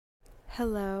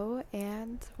Hello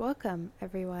and welcome,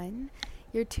 everyone.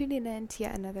 You're tuning in to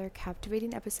yet another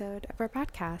captivating episode of our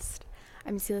podcast.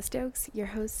 I'm Celia Stokes, your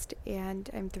host, and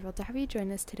I'm thrilled to have you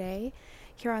join us today.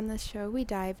 Here on this show, we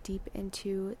dive deep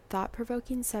into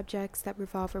thought-provoking subjects that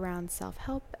revolve around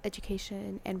self-help,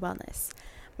 education, and wellness.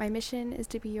 My mission is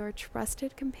to be your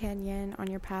trusted companion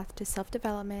on your path to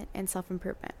self-development and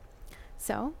self-improvement.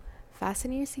 So,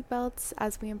 fasten your seatbelts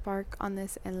as we embark on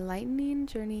this enlightening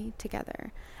journey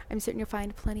together. I'm certain you'll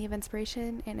find plenty of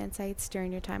inspiration and insights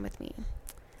during your time with me.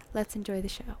 Let's enjoy the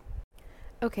show.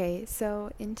 Okay, so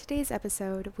in today's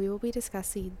episode, we will be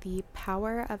discussing the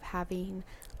power of having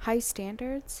high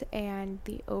standards and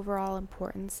the overall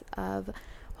importance of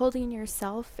holding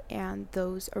yourself and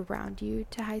those around you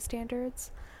to high standards.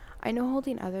 I know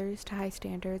holding others to high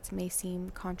standards may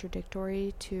seem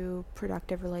contradictory to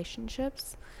productive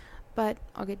relationships, but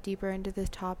I'll get deeper into this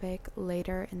topic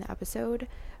later in the episode.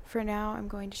 For now, I'm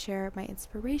going to share my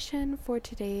inspiration for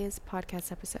today's podcast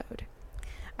episode.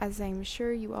 As I'm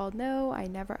sure you all know, I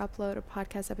never upload a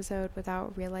podcast episode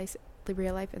without real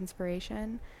life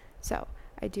inspiration. So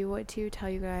I do want to tell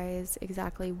you guys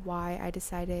exactly why I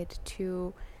decided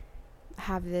to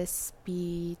have this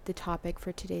be the topic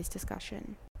for today's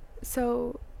discussion.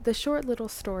 So the short little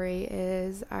story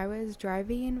is I was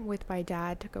driving with my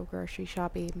dad to go grocery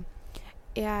shopping,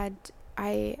 and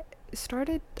I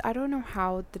don't know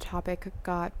how the topic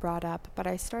got brought up, but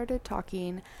I started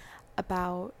talking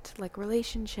about like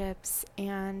relationships,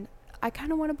 and I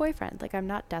kind of want a boyfriend. Like, I'm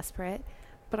not desperate,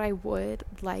 but I would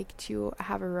like to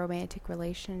have a romantic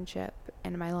relationship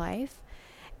in my life.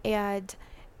 And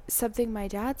something my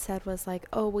dad said was like,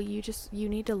 oh, well, you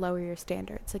need to lower your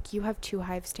standards. Like, you have too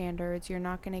high of standards. You're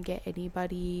not going to get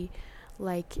anybody,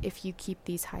 like, if you keep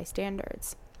these high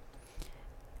standards.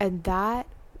 And that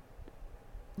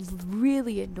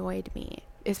really annoyed me,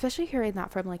 especially hearing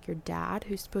that from like your dad,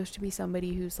 who's supposed to be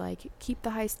somebody who's like, keep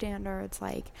the high standards,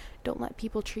 like, don't let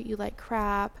people treat you like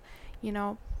crap, you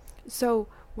know? So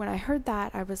when I heard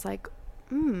that, I was like,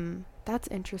 that's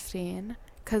interesting,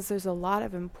 because there's a lot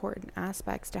of important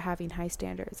aspects to having high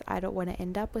standards. I don't want to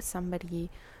end up with somebody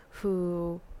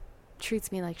who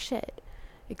treats me like shit.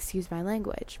 Excuse my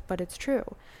language, but it's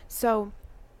true. So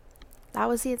that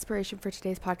was the inspiration for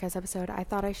today's podcast episode. I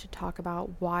thought I should talk about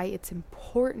why it's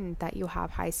important that you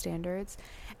have high standards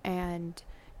and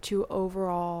to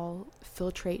overall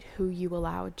filtrate who you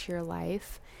allow into your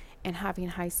life, and having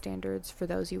high standards for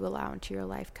those you allow into your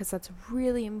life, because that's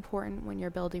really important when you're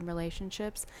building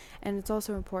relationships, and it's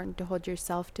also important to hold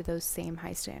yourself to those same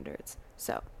high standards.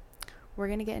 So we're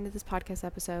going to get into this podcast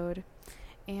episode,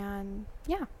 and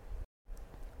yeah.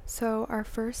 So our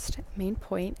first main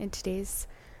point in today's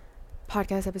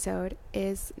podcast episode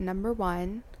is number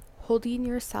 1, holding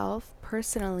yourself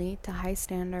personally to high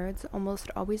standards almost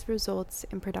always results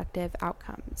in productive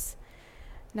outcomes.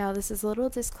 Now, this is a little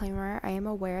disclaimer. I am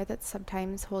aware that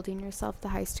sometimes holding yourself to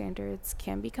high standards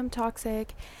can become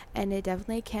toxic, and it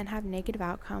definitely can have negative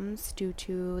outcomes due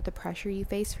to the pressure you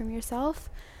face from yourself,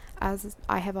 as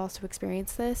I have also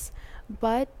experienced this.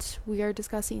 But we are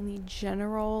discussing the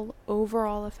general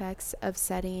overall effects of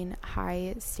setting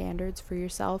high standards for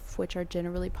yourself, which are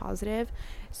generally positive.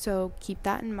 So keep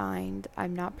that in mind.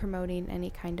 I'm not promoting any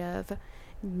kind of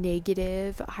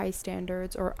negative high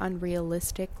standards or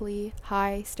unrealistically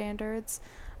high standards.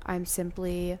 I'm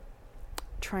simply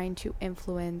trying to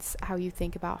influence how you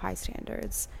think about high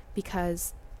standards,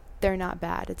 because they're not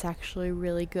bad. It's actually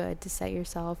really good to set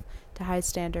yourself to high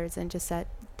standards and to set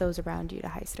those around you to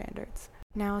high standards.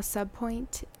 Now,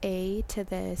 subpoint A to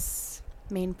this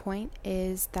main point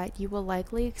is that you will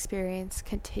likely experience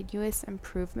continuous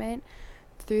improvement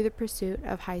through the pursuit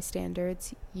of high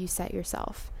standards you set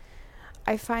yourself.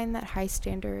 I find that high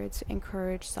standards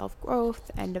encourage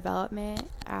self-growth and development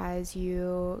as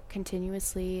you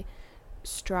continuously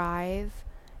strive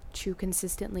to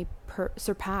consistently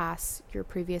surpass your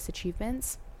previous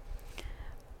achievements.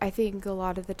 I think a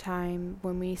lot of the time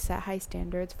when we set high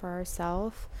standards for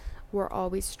ourselves, we're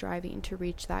always striving to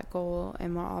reach that goal,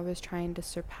 and we're always trying to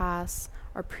surpass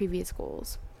our previous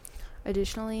goals.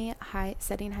 Additionally,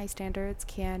 setting high standards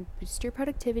can boost your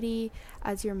productivity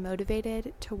as you're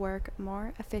motivated to work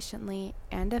more efficiently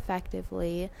and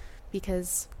effectively,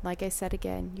 because, like I said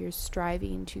again, you're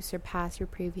striving to surpass your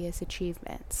previous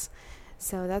achievements.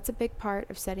 So that's a big part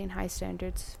of setting high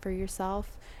standards for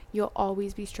yourself. You'll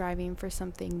always be striving for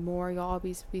something more. You'll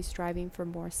always be striving for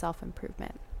more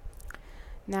self-improvement.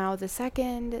 Now, the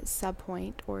second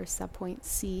subpoint, or subpoint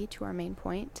C to our main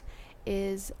point,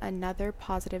 is another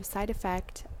positive side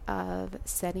effect of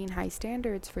setting high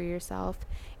standards for yourself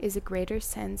is a greater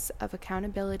sense of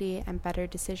accountability and better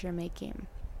decision making.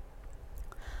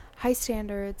 High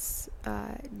standards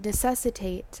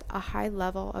necessitate a high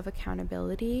level of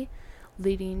accountability,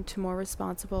 leading to more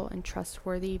responsible and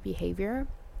trustworthy behavior.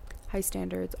 High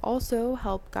standards also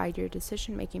help guide your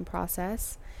decision-making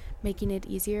process, making it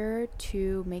easier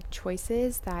to make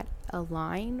choices that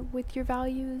align with your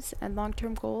values and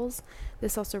long-term goals.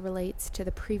 This also relates to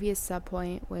the previous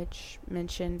subpoint, which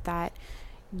mentioned that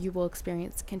you will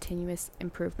experience continuous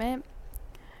improvement.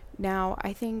 Now,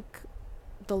 I think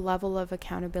the level of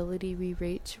accountability we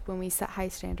reach when we set high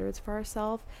standards for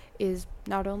ourselves is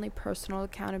not only personal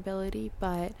accountability,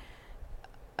 but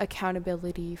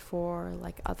accountability for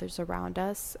like others around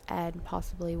us and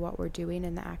possibly what we're doing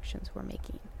and the actions we're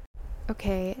making.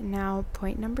 Okay, now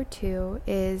point number 2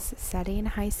 is setting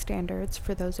high standards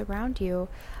for those around you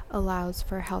allows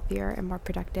for healthier and more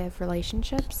productive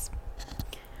relationships.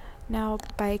 Now,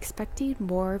 by expecting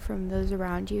more from those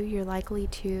around you, you're likely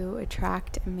to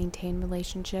attract and maintain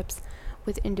relationships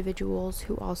with individuals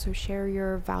who also share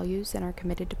your values and are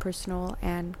committed to personal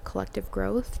and collective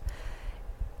growth.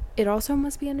 It also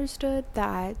must be understood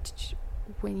that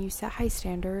when you set high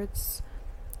standards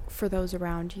for those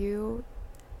around you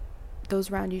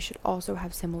should also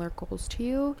have similar goals to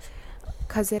you,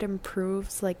 because it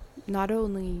improves like not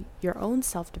only your own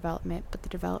self-development but the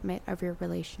development of your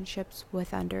relationships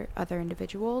with other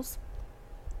individuals.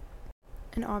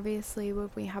 And obviously when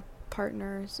we have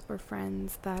partners or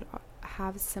friends that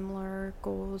have similar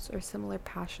goals or similar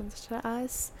passions to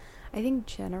us, I think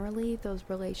generally those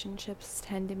relationships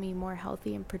tend to be more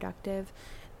healthy and productive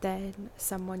than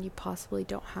someone you possibly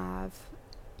don't have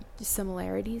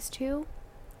similarities to.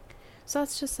 So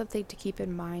that's just something to keep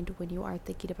in mind when you are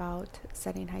thinking about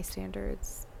setting high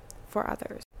standards for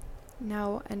others.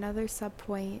 Now, another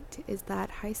subpoint is that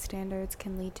high standards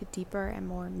can lead to deeper and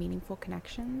more meaningful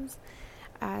connections,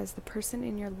 as the person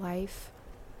in your life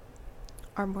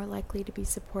are more likely to be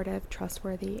supportive,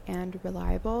 trustworthy, and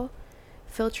reliable.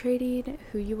 Filtrating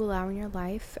who you allow in your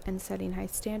life and setting high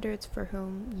standards for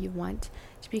whom you want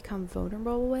to become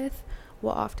vulnerable with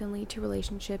will often lead to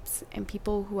relationships and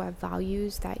people who have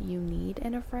values that you need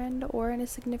in a friend or in a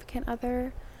significant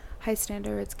other. High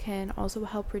standards can also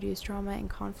help reduce drama and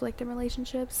conflict in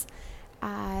relationships,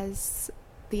 as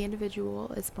the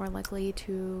individual is more likely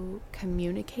to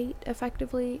communicate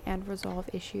effectively and resolve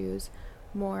issues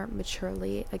more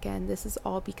maturely. Again, this is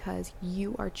all because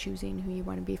you are choosing who you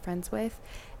want to be friends with,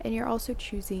 and you're also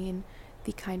choosing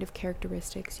the kind of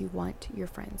characteristics you want your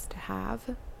friends to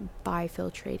have by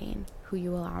filtrating who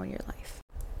you allow in your life.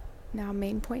 Now,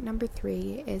 main point number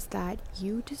 3 is that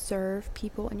you deserve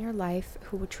people in your life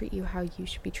who will treat you how you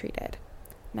should be treated.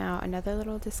 Now, another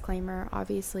little disclaimer,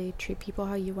 obviously treat people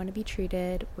how you want to be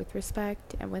treated, with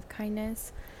respect and with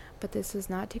kindness, but this does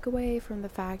not take away from the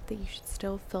fact that you should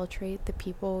still filtrate the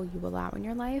people you allow in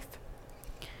your life.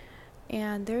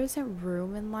 And there isn't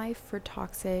room in life for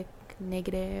toxic,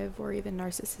 negative, or even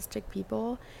narcissistic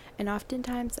people, and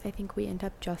oftentimes I think we end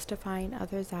up justifying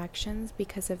others' actions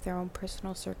because of their own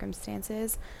personal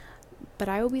circumstances. But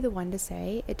I will be the one to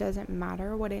say it doesn't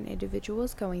matter what an individual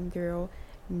is going through,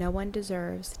 no one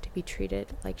deserves to be treated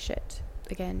like shit.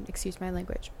 Again, excuse my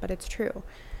language, but it's true.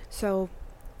 So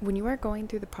when you are going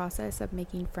through the process of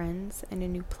making friends in a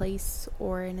new place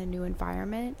or in a new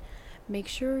environment, make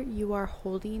sure you are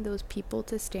holding those people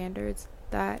to standards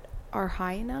that are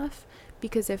high enough,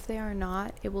 because if they are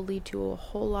not, it will lead to a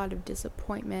whole lot of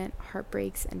disappointment,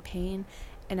 heartbreaks, and pain.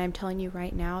 And I'm telling you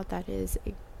right now, that is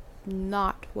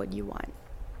not what you want.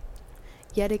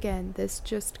 Yet again, this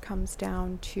just comes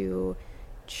down to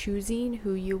choosing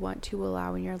who you want to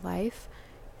allow in your life.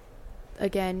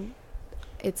 Again,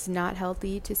 it's not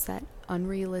healthy to set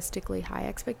unrealistically high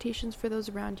expectations for those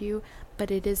around you, but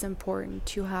it is important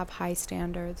to have high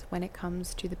standards when it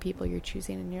comes to the people you're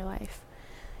choosing in your life.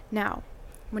 Now,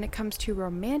 when it comes to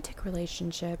romantic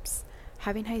relationships,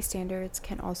 having high standards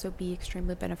can also be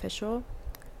extremely beneficial.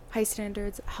 High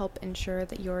standards help ensure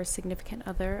that your significant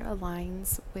other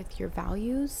aligns with your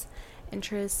values,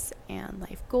 interests, and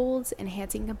life goals,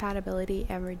 enhancing compatibility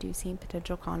and reducing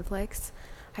potential conflicts.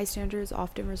 High standards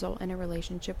often result in a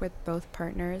relationship where both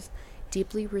partners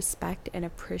deeply respect and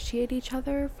appreciate each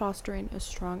other, fostering a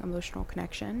strong emotional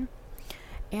connection.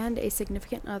 And a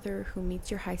significant other who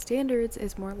meets your high standards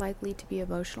is more likely to be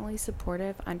emotionally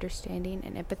supportive, understanding,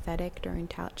 and empathetic during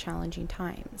challenging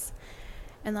times.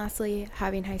 And lastly,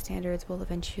 having high standards will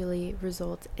eventually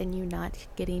result in you not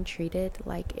getting treated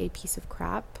like a piece of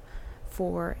crap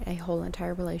for a whole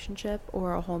entire relationship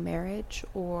or a whole marriage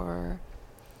or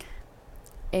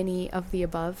any of the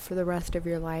above for the rest of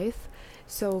your life.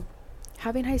 So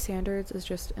having high standards is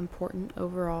just important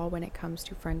overall when it comes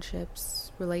to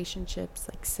friendships, relationships,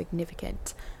 like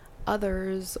significant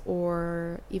others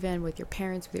or even with your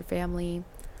parents, with your family.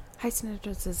 High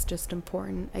standards is just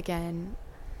important. Again,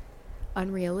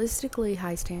 unrealistically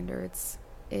high standards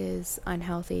is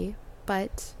unhealthy,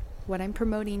 but what I'm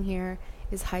promoting here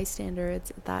is high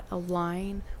standards that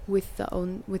align with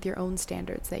your own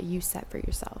standards that you set for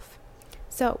yourself.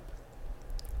 So,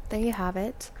 there you have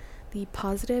it. The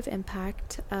positive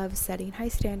impact of setting high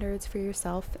standards for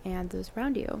yourself and those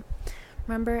around you.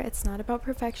 Remember, it's not about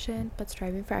perfection, but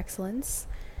striving for excellence.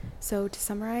 So, to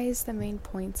summarize the main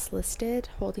points listed,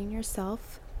 holding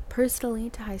yourself personally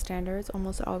to high standards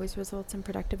almost always results in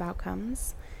productive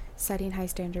outcomes. Setting high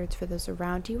standards for those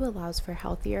around you allows for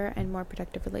healthier and more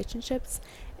productive relationships.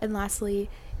 And lastly,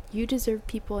 you deserve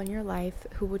people in your life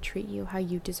who will treat you how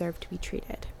you deserve to be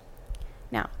treated.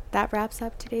 Now, that wraps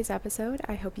up today's episode.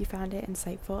 I hope you found it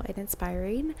insightful and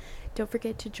inspiring. Don't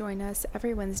forget to join us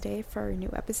every Wednesday for new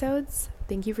episodes.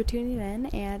 Thank you for tuning in,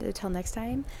 and until next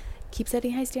time, keep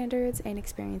setting high standards and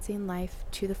experiencing life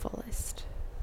to the fullest.